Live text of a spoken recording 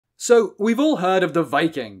So, we've all heard of the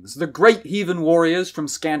Vikings, the great heathen warriors from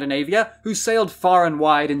Scandinavia who sailed far and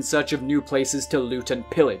wide in search of new places to loot and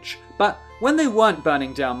pillage. But when they weren't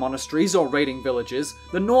burning down monasteries or raiding villages,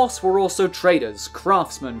 the Norse were also traders,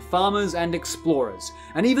 craftsmen, farmers, and explorers,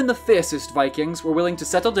 and even the fiercest Vikings were willing to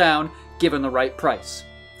settle down given the right price.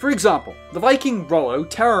 For example, the Viking Rollo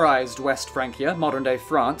terrorized West Francia, modern-day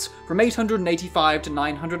France, from 885 to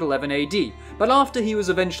 911 AD, but after he was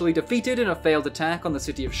eventually defeated in a failed attack on the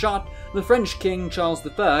city of Chartres, the French king Charles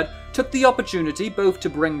III took the opportunity both to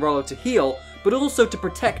bring Rollo to heel, but also to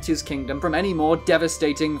protect his kingdom from any more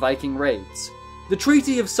devastating Viking raids. The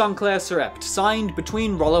Treaty of Saint-Clair-sur-Epte, signed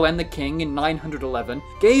between Rollo and the king in 911,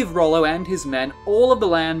 gave Rollo and his men all of the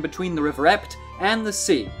land between the River Epte and the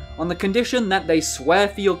sea, on the condition that they swear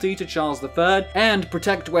fealty to Charles III and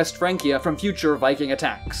protect West Francia from future Viking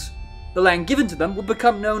attacks. The land given to them would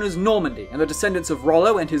become known as Normandy, and the descendants of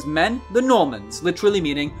Rollo and his men, the Normans, literally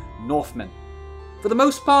meaning Northmen. For the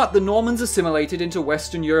most part, the Normans assimilated into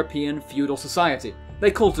Western European feudal society.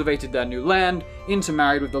 They cultivated their new land,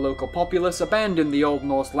 intermarried with the local populace, abandoned the Old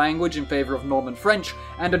Norse language in favour of Norman French,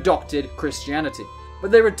 and adopted Christianity. But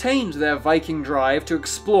they retained their Viking drive to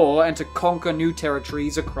explore and to conquer new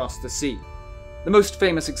territories across the sea. The most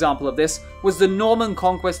famous example of this was the Norman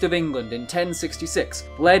conquest of England in 1066,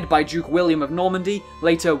 led by Duke William of Normandy,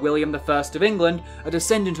 later William I of England, a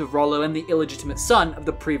descendant of Rollo and the illegitimate son of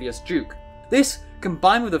the previous duke. This,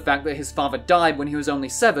 combined with the fact that his father died when he was only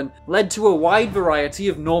 7, led to a wide variety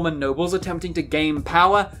of Norman nobles attempting to gain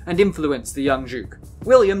power and influence the young duke.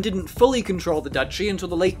 William didn't fully control the duchy until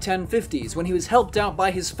the late 1050s, when he was helped out by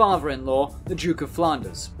his father-in-law, the Duke of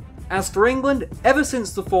Flanders. As for England, ever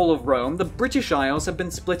since the fall of Rome, the British Isles have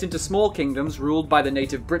been split into small kingdoms ruled by the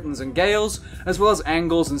native Britons and Gales, as well as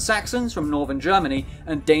Angles and Saxons from northern Germany,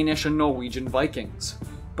 and Danish and Norwegian Vikings.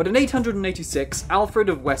 But in 886, Alfred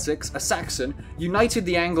of Wessex, a Saxon, united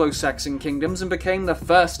the Anglo-Saxon kingdoms and became the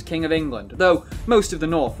first king of England, though most of the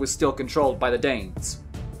north was still controlled by the Danes.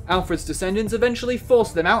 Alfred's descendants eventually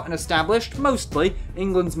forced them out and established, mostly,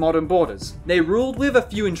 England's modern borders. They ruled with a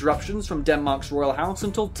few interruptions from Denmark's royal house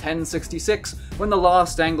until 1066, when the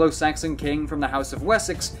last Anglo-Saxon king from the House of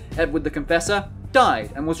Wessex, Edward the Confessor,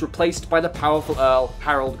 died and was replaced by the powerful Earl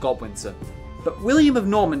Harold Godwinson. But William of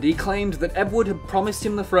Normandy claimed that Edward had promised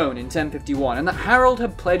him the throne in 1051 and that Harold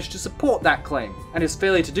had pledged to support that claim, and his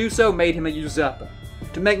failure to do so made him a usurper.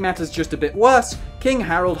 To make matters just a bit worse, King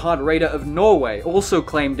Harald Hardrada of Norway also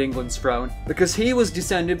claimed England's throne because he was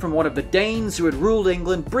descended from one of the Danes who had ruled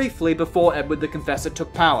England briefly before Edward the Confessor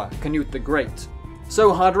took power, Canute the Great.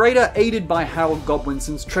 So Hardrada, aided by Harold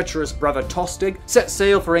Godwinson's treacherous brother Tostig, set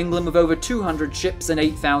sail for England with over 200 ships and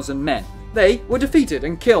 8,000 men. They were defeated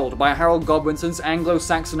and killed by Harold Godwinson's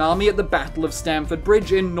Anglo-Saxon army at the Battle of Stamford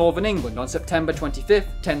Bridge in northern England on September 25,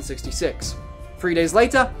 1066. 3 days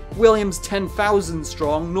later, William's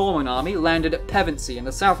 10,000-strong Norman army landed at Pevensey in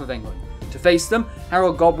the south of England. To face them,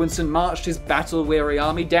 Harold Godwinson marched his battle-weary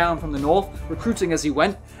army down from the north, recruiting as he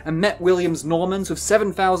went, and met William's Normans with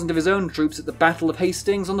 7,000 of his own troops at the Battle of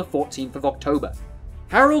Hastings on the 14th of October.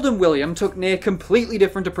 Harold and William took near completely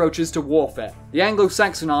different approaches to warfare. The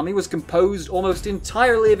Anglo-Saxon army was composed almost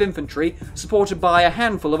entirely of infantry, supported by a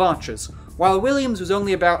handful of archers, while William's was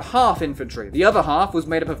only about half infantry. The other half was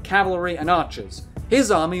made up of cavalry and archers.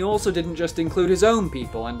 His army also didn't just include his own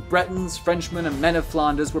people, and Bretons, Frenchmen, and men of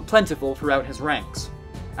Flanders were plentiful throughout his ranks.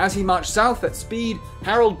 As he marched south at speed,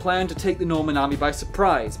 Harold planned to take the Norman army by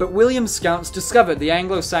surprise, but William's scouts discovered the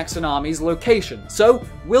Anglo-Saxon army's location, so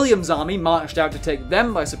William's army marched out to take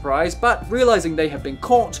them by surprise, but realizing they had been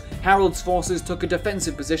caught, Harold's forces took a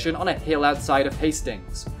defensive position on a hill outside of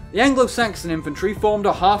Hastings. The Anglo-Saxon infantry formed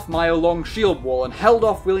a half-mile-long shield wall and held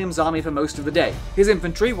off William's army for most of the day. His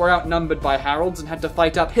infantry were outnumbered by Harold's and had to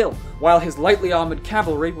fight uphill, while his lightly armoured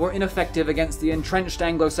cavalry were ineffective against the entrenched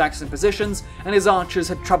Anglo-Saxon positions, and his archers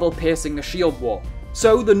had trouble piercing the shield wall.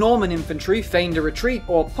 So the Norman infantry feigned a retreat,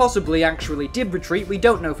 or possibly actually did retreat, we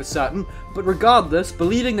don't know for certain, but regardless,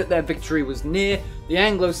 believing that their victory was near, the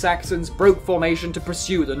Anglo-Saxons broke formation to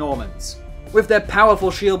pursue the Normans. With their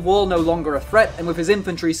powerful shield wall no longer a threat, and with his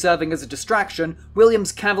infantry serving as a distraction,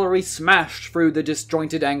 William's cavalry smashed through the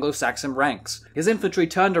disjointed Anglo-Saxon ranks. His infantry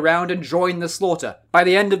turned around and joined the slaughter. By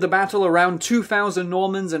the end of the battle, around 2,000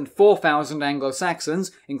 Normans and 4,000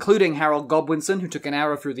 Anglo-Saxons, including Harold Godwinson, who took an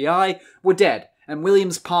arrow through the eye, were dead, and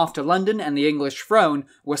William's path to London and the English throne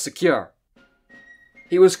were secure.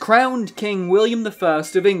 He was crowned King William I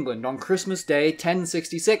of England on Christmas Day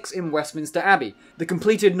 1066 in Westminster Abbey. The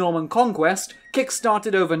completed Norman conquest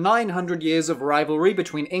kick-started over 900 years of rivalry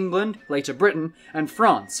between England, later Britain, and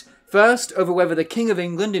France, First, over whether the King of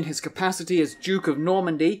England in his capacity as Duke of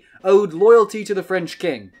Normandy owed loyalty to the French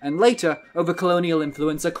king, and later over colonial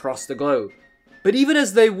influence across the globe. But even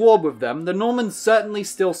as they warred with them, the Normans certainly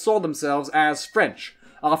still saw themselves as French.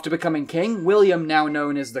 After becoming king, William, now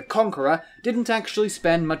known as the Conqueror, didn't actually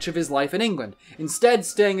spend much of his life in England, instead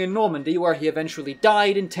staying in Normandy where he eventually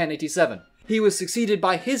died in 1087. He was succeeded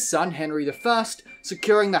by his son Henry I,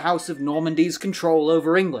 securing the House of Normandy's control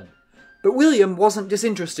over England. But William wasn't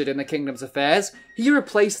disinterested in the kingdom's affairs. He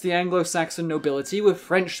replaced the Anglo-Saxon nobility with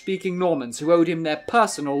French-speaking Normans who owed him their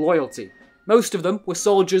personal loyalty. Most of them were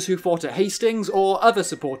soldiers who fought at Hastings or other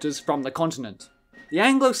supporters from the continent. The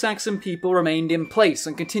Anglo-Saxon people remained in place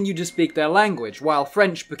and continued to speak their language, while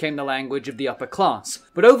French became the language of the upper class.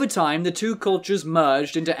 But over time, the two cultures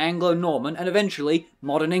merged into Anglo-Norman and eventually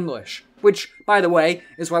modern English. Which, by the way,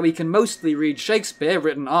 is why we can mostly read Shakespeare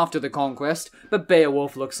written after the Conquest, but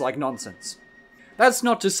Beowulf looks like nonsense. That's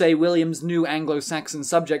not to say William's new Anglo-Saxon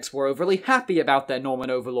subjects were overly happy about their Norman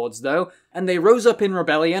overlords though, and they rose up in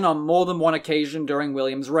rebellion on more than one occasion during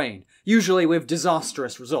William's reign, usually with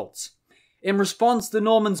disastrous results. In response, the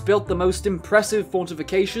Normans built the most impressive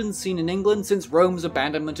fortifications seen in England since Rome's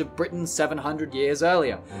abandonment of Britain 700 years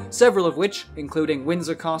earlier, several of which, including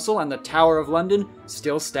Windsor Castle and the Tower of London,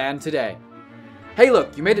 still stand today. Hey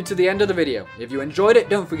look, you made it to the end of the video. If you enjoyed it,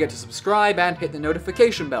 don't forget to subscribe and hit the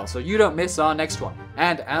notification bell so you don't miss our next one.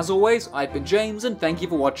 And as always, I've been James and thank you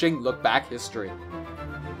for watching Look Back History.